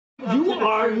You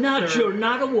are not. You're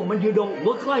not a woman. You don't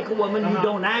look like a woman. You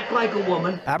don't act like a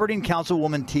woman. Aberdeen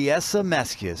Councilwoman Tiesa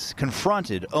Meskis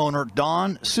confronted owner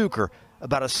Don Suker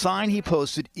about a sign he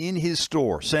posted in his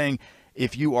store saying,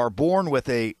 if you are born with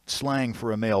a slang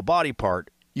for a male body part,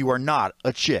 you are not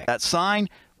a chick. That sign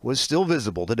was still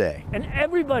visible today. And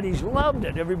everybody's loved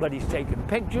it. Everybody's taking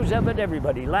pictures of it.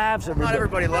 Everybody laughs. Not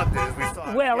everybody loved it, as we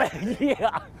saw. Well,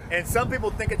 yeah. And some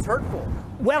people think it's hurtful.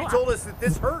 Well, he told us that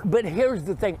this hurt. But here's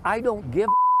the thing. I don't give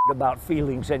a about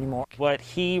feelings anymore. What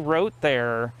he wrote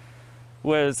there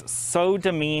was so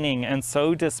demeaning and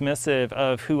so dismissive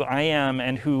of who I am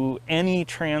and who any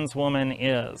trans woman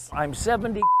is. I'm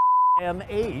 70, I'm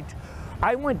 8.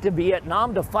 I went to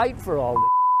Vietnam to fight for all this.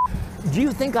 Do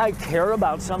you think I care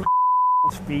about some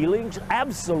feelings?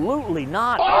 Absolutely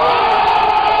not.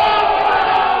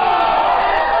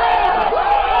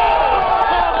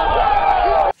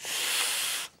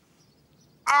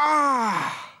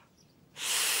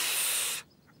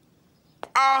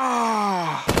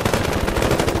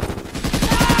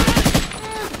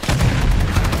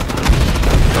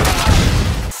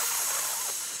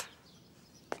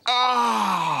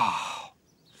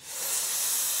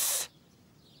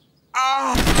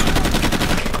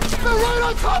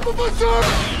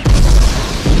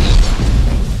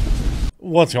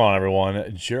 What's going on,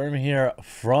 everyone? Jeremy here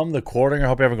from the Quarter. I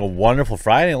hope you're having a wonderful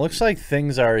Friday. It looks like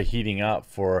things are heating up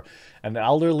for an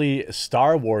elderly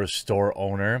Star Wars store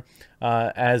owner.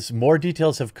 As more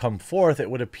details have come forth,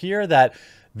 it would appear that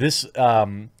this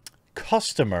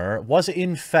customer was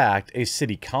in fact a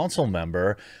city council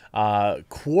member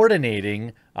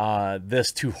coordinating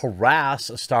this to harass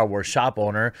a Star Wars shop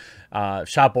owner.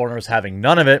 Shop owners having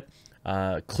none of it.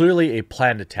 Clearly a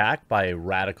planned attack by a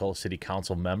radical city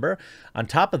council member. On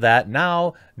top of that,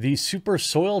 now the super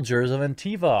soldiers of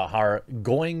Antiva are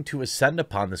going to ascend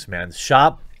upon this man's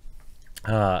shop.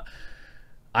 I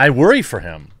worry for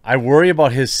him. I worry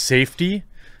about his safety.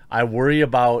 I worry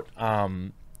about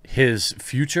his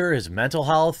future, his mental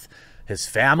health, his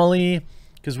family,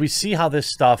 because we see how this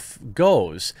stuff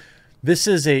goes. This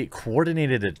is a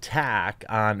coordinated attack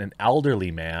on an elderly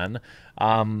man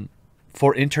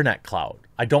for internet clout.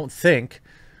 I don't think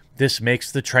this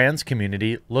makes the trans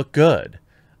community look good.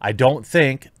 I don't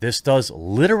think this does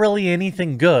literally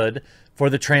anything good for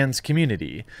the trans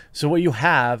community. So what you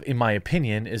have, in my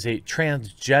opinion, is a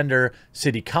transgender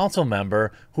city council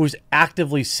member who's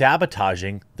actively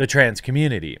sabotaging the trans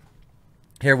community.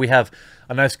 Here we have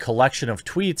a nice collection of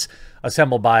tweets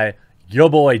assembled by Yo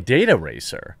Boy Data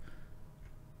Racer.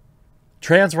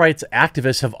 Trans rights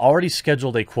activists have already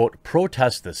scheduled a, quote,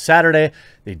 protest this Saturday.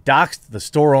 They doxed the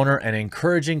store owner and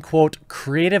encouraging, quote,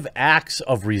 creative acts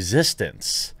of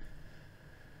resistance.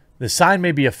 The sign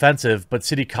may be offensive, but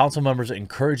city council members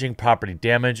encouraging property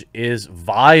damage is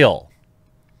vile.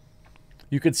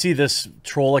 You could see this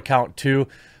troll account, too,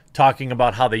 talking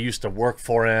about how they used to work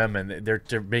for him, and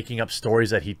they're making up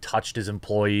stories that he touched his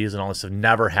employees and all this stuff.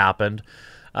 Never happened.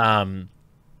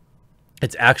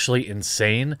 It's actually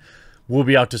insane. We'll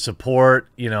be out to support,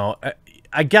 you know.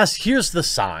 I guess here's the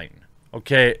sign.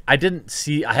 Okay, I hadn't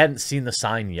seen the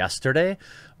sign yesterday,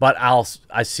 but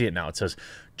I see it now. It says,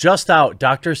 "Just out,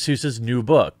 Dr. Seuss's new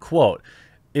book. Quote: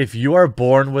 If you are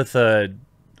born with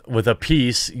a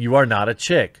piece, you are not a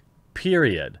chick.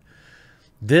 Period."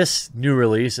 This new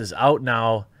release is out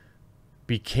now.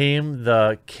 Became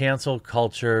the cancel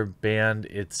culture banned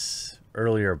its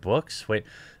earlier books. Wait.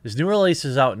 This new release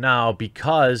is out now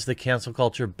because the cancel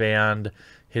culture banned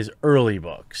his early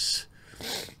books.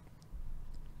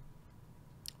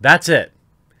 That's it.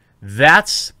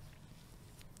 That's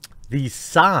the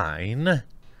sign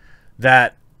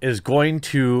that is going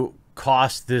to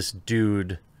cost this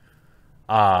dude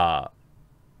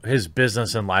his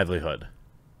business and livelihood.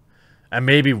 And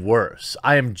maybe worse.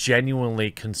 I am genuinely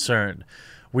concerned.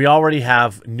 We already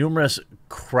have numerous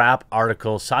crap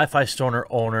articles. Sci-Fi Stoner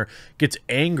owner gets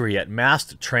angry at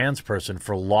masked trans person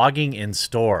for logging in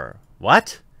store.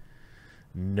 What?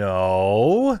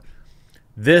 No.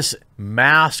 This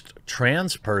masked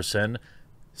trans person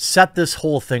set this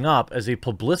whole thing up as a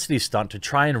publicity stunt to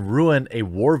try and ruin a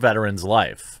war veteran's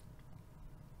life.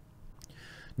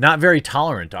 Not very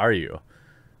tolerant, are you?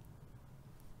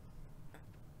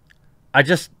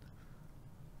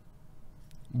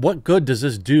 What good does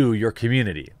this do your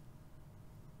community?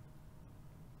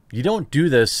 You don't do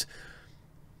this.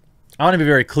 I want to be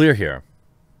very clear here.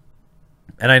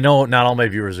 And I know not all my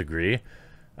viewers agree,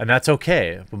 and that's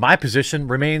okay. But my position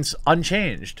remains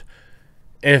unchanged.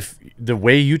 If the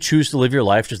way you choose to live your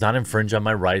life does not infringe on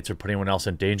my rights or put anyone else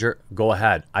in danger, go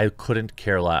ahead. I couldn't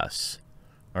care less.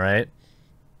 All right?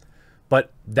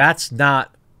 But that's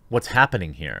not what's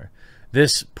happening here.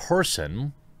 This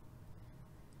person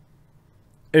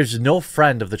is no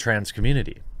friend of the trans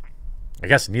community. I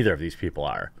guess neither of these people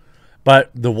are.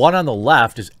 But the one on the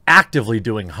left is actively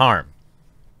doing harm.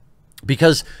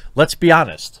 Because, let's be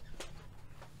honest,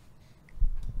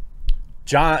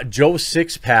 Joe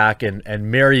Sixpack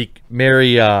and Mary,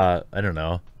 I don't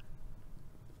know,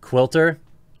 Quilter?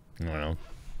 I don't know.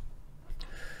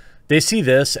 They see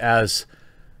this as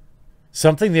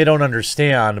something they don't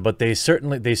understand, but they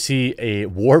see a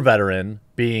war veteran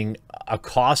being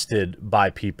accosted by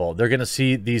people. They're going to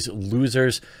see these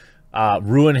losers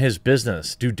ruin his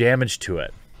business, do damage to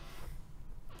it.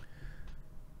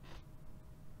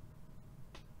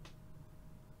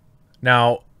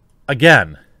 Now,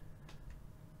 again,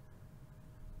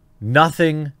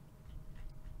 nothing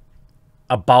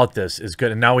about this is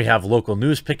good. And now we have local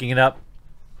news picking it up.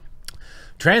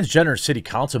 Transgender city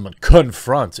councilman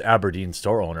confronts Aberdeen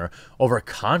store owner over a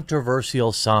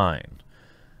controversial sign.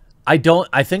 I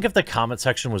think if the comment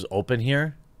section was open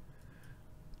here,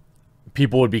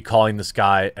 people would be calling this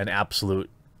guy an absolute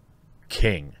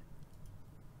king.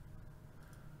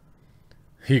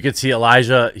 You can see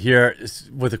Elijah here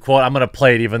with a quote. I'm going to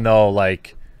play it even though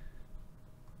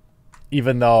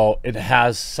it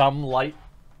has some light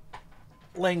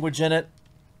language in it.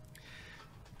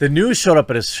 The news showed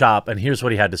up at his shop, and here's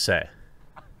what he had to say.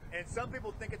 And some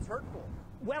people think it's hurtful.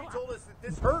 Well, He told us that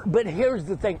this hurt. But here's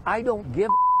the thing. I don't give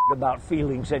about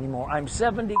feelings anymore. I'm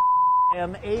 70,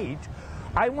 am 8.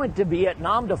 I went to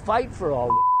Vietnam to fight for all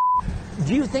this.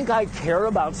 Do you think I care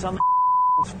about some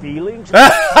feelings? I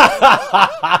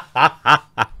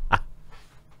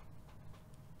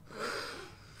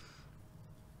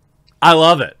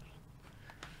love it.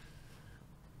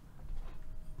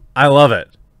 I love it.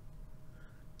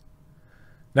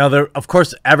 Now, of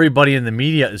course, everybody in the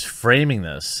media is framing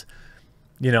this.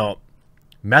 You know,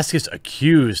 Meskis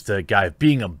accused the guy of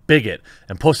being a bigot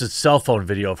and posted cell phone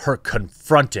video of her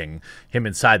confronting him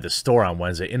inside the store on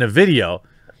Wednesday. In a video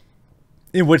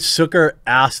in which Zucker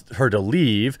asked her to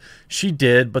leave, she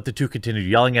did, but the two continued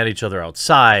yelling at each other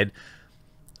outside.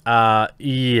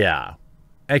 Yeah.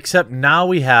 Except now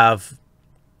we have,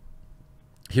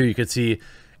 here you can see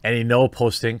Annie No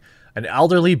posting, an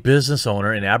elderly business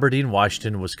owner in Aberdeen,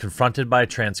 Washington was confronted by a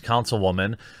trans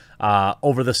councilwoman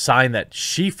over the sign that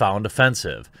she found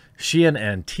offensive. She and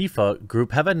Antifa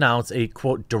group have announced a,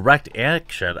 quote, direct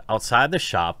action outside the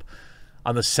shop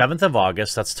on the 7th of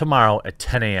August, that's tomorrow, at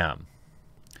 10 a.m.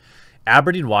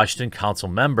 Aberdeen, Washington council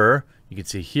member, you can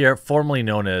see here, formerly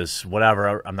known as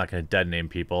whatever, I'm not going to dead name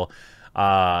people,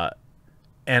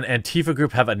 and Antifa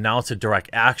group have announced a direct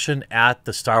action at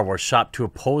the Star Wars shop to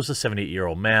oppose the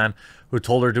 78-year-old man who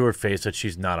told her to her face that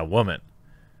she's not a woman.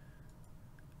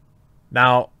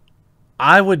 Now,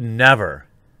 I would never,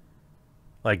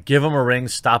 give him a ring,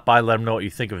 stop by, let him know what you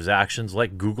think of his actions,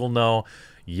 let Google know,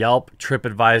 Yelp,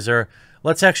 TripAdvisor.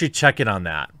 Let's actually check in on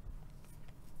that.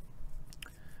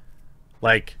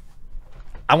 I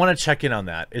want to check in on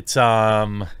that. It's,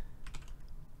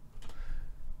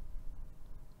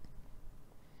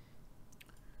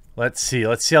 let's see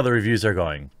how the reviews are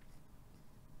going.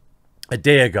 A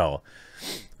day ago,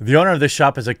 the owner of this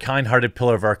shop is a kind-hearted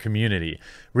pillar of our community.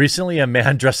 Recently, a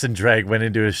man dressed in drag went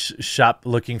into his shop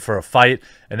looking for a fight,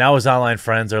 and now his online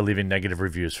friends are leaving negative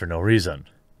reviews for no reason.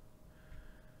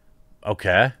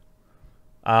 Okay.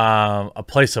 A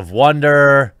place of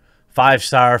wonder,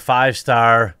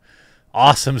 5-star,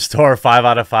 awesome store, 5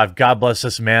 out of 5. God bless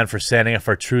this man for standing up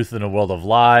for truth in a world of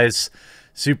lies.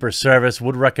 Super service,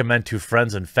 would recommend to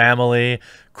friends and family.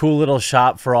 Cool little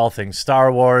shop for all things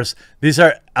Star Wars. These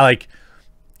are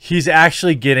he's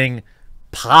actually getting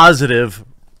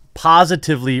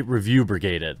positively review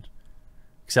brigaded.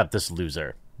 Except this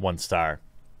loser, 1 star,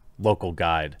 local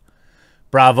guide.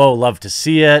 Bravo, love to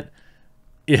see it.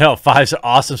 5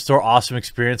 awesome store, awesome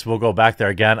experience. We'll go back there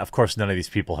again. Of course, none of these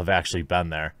people have actually been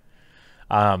there.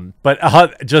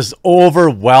 But just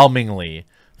overwhelmingly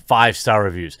 5-star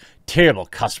reviews. Terrible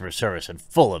customer service and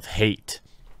full of hate.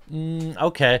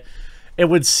 Okay. It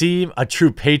would seem a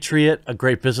true patriot, a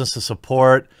great business to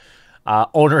support.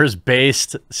 Owner is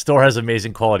based. Store has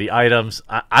amazing quality items.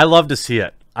 I love to see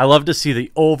it. I love to see the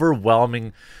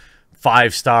overwhelming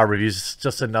 5-star reviews. It's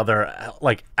just another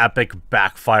epic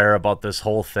backfire about this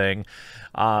whole thing.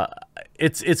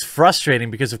 It's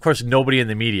frustrating because, of course, nobody in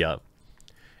the media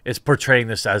is portraying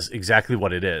this as exactly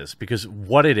what it is. Because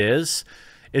what it is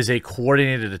a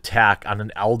coordinated attack on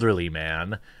an elderly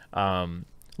man.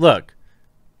 Look,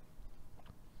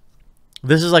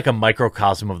 this is like a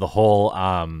microcosm of the whole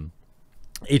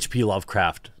H.P.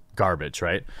 Lovecraft garbage,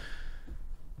 right?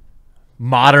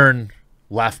 Modern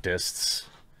leftists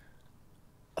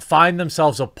find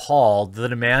themselves appalled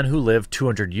that a man who lived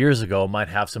 200 years ago might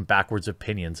have some backwards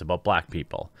opinions about black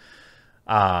people.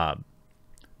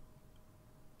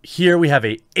 Here we have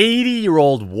a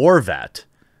 80-year-old war vet.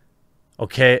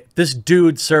 Okay, this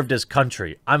dude served his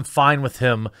country. I'm fine with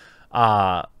him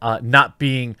not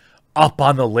being up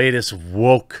on the latest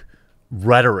woke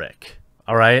rhetoric.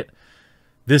 All right,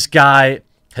 this guy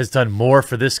has done more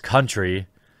for this country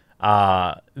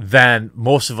than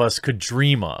most of us could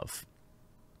dream of.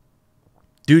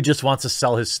 Dude just wants to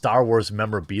sell his Star Wars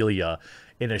memorabilia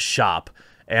in a shop,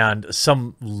 and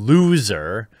some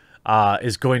loser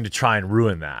is going to try and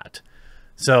ruin that.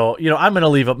 So, you know, I'm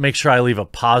going to make sure I leave a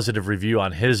positive review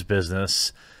on his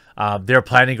business. They're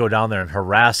planning to go down there and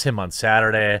harass him on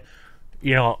Saturday.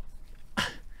 You know,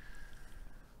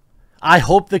 I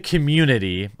hope the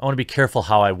community, I want to be careful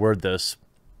how I word this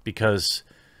because,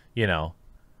 you know,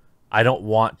 I don't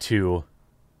want to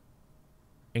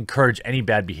encourage any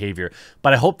bad behavior,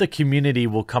 but I hope the community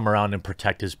will come around and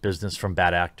protect his business from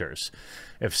bad actors.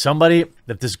 If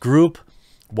this group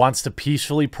wants to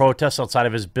peacefully protest outside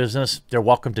of his business, they're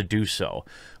welcome to do so.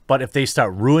 But if they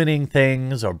start ruining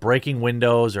things or breaking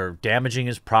windows or damaging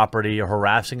his property or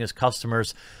harassing his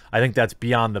customers, I think that's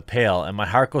beyond the pale. And my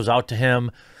heart goes out to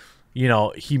him. You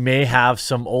know, he may have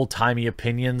some old-timey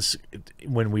opinions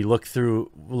when we look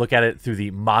at it through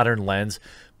the modern lens,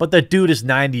 but the dude is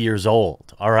 90 years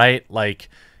old, all right? Like,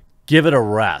 give it a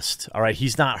rest, all right?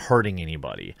 He's not hurting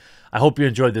anybody. I hope you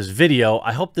enjoyed this video.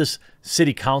 I hope this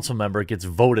city council member gets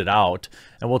voted out,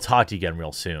 and we'll talk to you again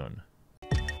real soon.